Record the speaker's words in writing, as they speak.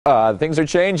Things are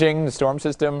changing. The storm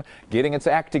system getting its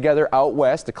act together out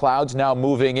west. The clouds now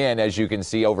moving in, as you can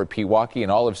see, over Pewaukee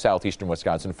and all of southeastern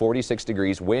Wisconsin. 46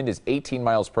 degrees. Wind is 18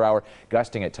 miles per hour,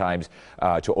 gusting at times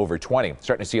to over 20.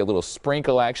 Starting to see a little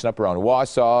sprinkle action up around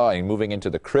Wausau and moving into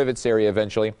the Crivets area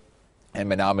eventually. And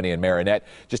Menominee and Marinette,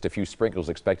 just a few sprinkles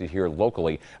expected here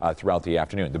locally throughout the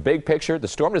afternoon. The big picture, the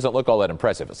storm doesn't look all that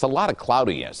impressive. It's a lot of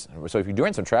cloudiness. So if you're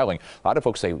doing some traveling, a lot of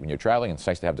folks say when you're traveling, it's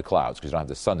nice to have the clouds because you don't have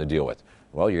the sun to deal with.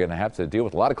 Well, you're going to have to deal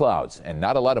with a lot of clouds and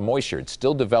not a lot of moisture. It's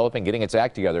still developing, getting its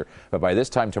act together. But by this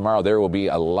time tomorrow, there will be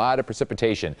a lot of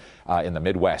precipitation in the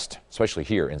Midwest, especially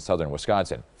here in southern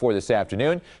Wisconsin. For this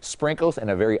afternoon, sprinkles and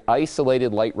a very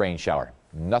isolated light rain shower.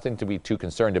 Nothing to be too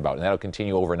concerned about, and that'll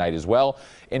continue overnight as well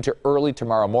into early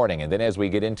tomorrow morning. And then as we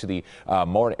get into the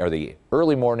the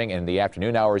early morning and the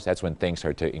afternoon hours, that's when things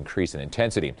start to increase in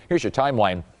intensity. Here's your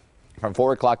timeline. From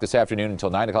 4 o'clock this afternoon until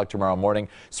 9 o'clock tomorrow morning,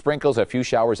 sprinkles, a few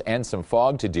showers, and some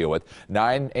fog to deal with.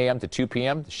 9 a.m. to 2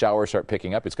 p.m., the showers start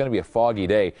picking up. It's going to be a foggy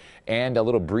day and a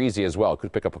little breezy as well.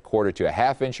 Could pick up a quarter to a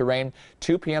half inch of rain.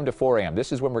 2 p.m. to 4 a.m.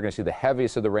 This is when we're going to see the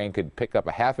heaviest of the rain. Could pick up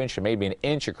a half inch to maybe an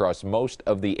inch across most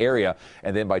of the area.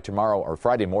 And then by tomorrow or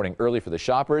Friday morning early for the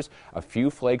shoppers, a few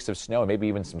flakes of snow and maybe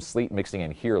even some sleet mixing in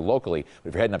here locally. But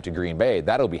if you're heading up to Green Bay,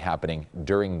 that'll be happening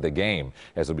during the game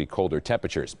as it'll be colder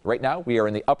temperatures. Right now, we are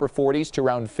in the upper 40s to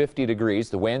around 50 degrees.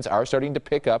 The winds are starting to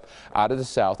pick up out of the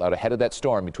south, out ahead of that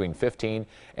storm, between 15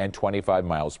 and 25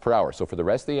 miles per hour. So for the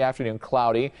rest of the afternoon,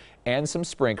 cloudy and some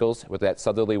sprinkles with that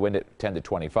southerly wind at 10 to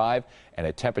 25 and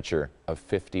a temperature of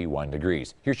 51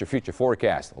 degrees. Here's your future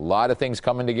forecast. A lot of things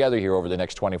coming together here over the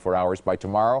next 24 hours. By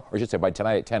tomorrow, or I should say by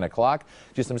tonight at 10 o'clock,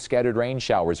 just some scattered rain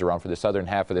showers around for the southern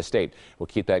half of the state. We'll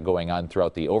keep that going on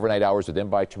throughout the overnight hours. But then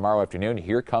by tomorrow afternoon,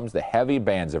 here comes the heavy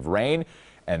bands of rain.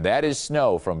 And that is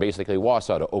snow from basically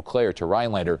Wausau to Eau Claire to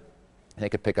Rhinelander. They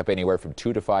could pick up anywhere from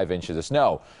 2 to 5 inches of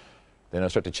snow. Then it'll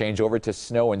start to change over to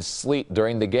snow and sleet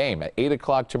during the game. At 8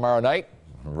 o'clock tomorrow night,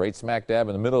 right smack dab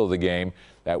in the middle of the game,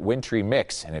 that wintry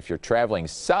mix. And if you're traveling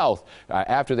south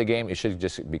after the game, it should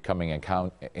just be coming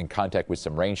in contact with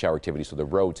some rain shower activity. So the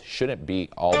roads shouldn't be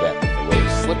all that really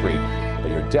slippery. But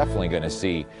you're definitely going to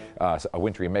see a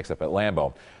wintry mix up at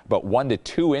Lambeau. But 1 to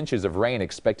 2 inches of rain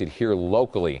expected here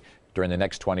locally during the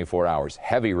next 24 hours.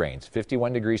 Heavy rains,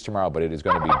 51 degrees tomorrow, but it is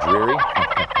going to be dreary.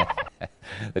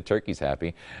 The turkey's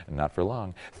happy, not for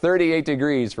long. 38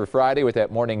 degrees for Friday with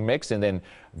that morning mix, and then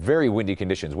very windy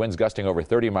conditions. Winds gusting over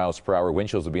 30 miles per hour. Wind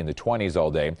chills will be in the 20s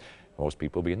all day. Most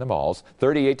people will be in the malls.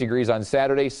 38 degrees on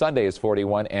Saturday. Sunday is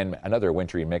 41, and another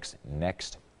wintry mix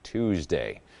next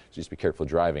Tuesday. So just be careful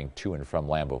driving to and from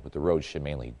Lambeau, but the roads should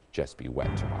mainly just be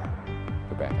wet tomorrow.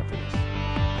 Go back after this.